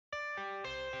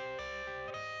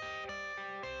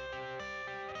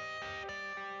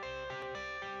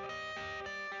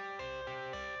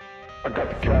I got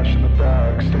the cash in the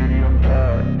bag, stadium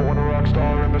packed. Born a rock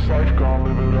star in this life, gon'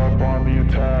 live it up on the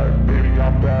attack. Baby,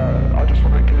 I'm bad, I just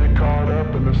wanna get caught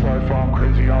up in this life. I'm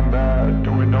crazy, I'm mad,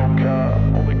 doing no cap.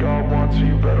 Only God wants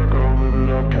you, better go live it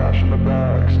up. Cash in the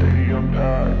bag, stadium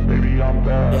packed. Baby, I'm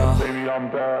bad, yeah. Baby,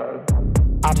 I'm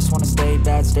bad. I just wanna stay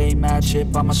bad, stay mad.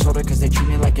 Chip on my shoulder cause they treat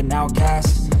me like an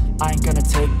outcast. I ain't gonna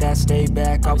take that, stay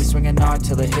back. I'll be swinging hard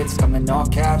till the hits come in all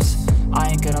caps. I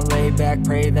ain't gonna lay back,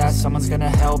 pray that someone's gonna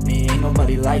help me. Ain't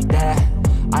nobody like that.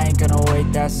 I ain't gonna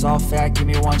wait, that's all fact. Give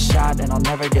me one shot and I'll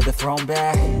never get the throne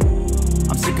back.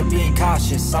 I'm sick of being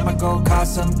cautious, I'ma go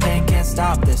cause some pain, can't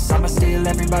stop this. I'ma steal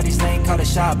everybody's lane, call it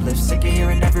shoplift. Sick of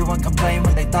hearing everyone complain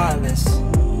when they thoughtless.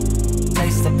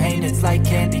 Taste the pain, it's like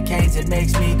candy canes. It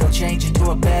makes me go change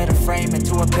into a better frame,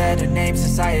 into a better name.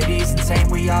 Society's insane,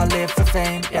 we all live for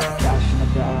fame, yeah. Cash in the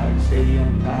bag,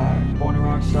 stadium packed. Born a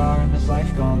rock star in this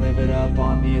life, gon' live it up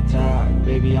on the attack.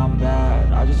 Baby, I'm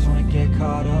bad, I just wanna get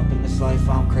caught up in this life.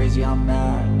 I'm crazy, I'm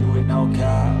mad, do it no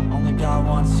cap. Only God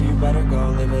wants you, better go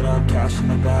live it up. Cash in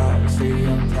the bag,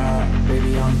 stadium packed.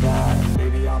 Baby, I'm bad,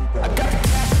 baby, I'm bad. I got the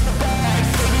cash in the bag,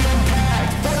 stadium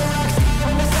packed. Born a rock star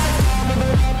in this life, gon' live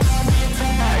it up.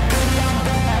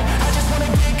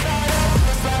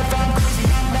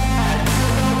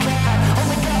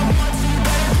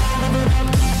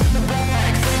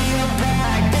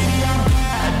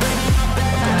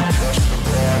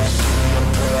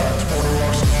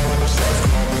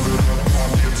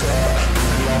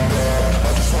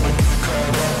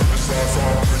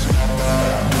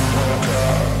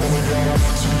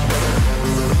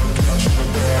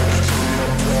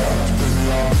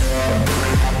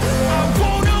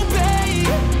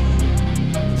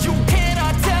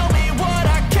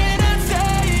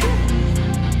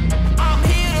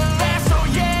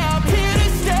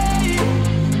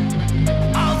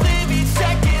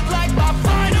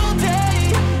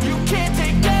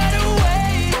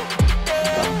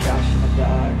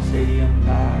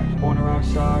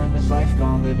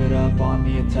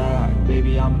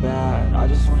 Baby, I'm bad, I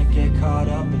just wanna get caught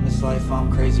up in this life.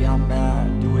 I'm crazy, I'm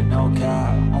mad, do it no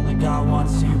cap. Only God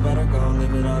wants you, better go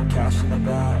live it up. Cash in the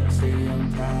bag,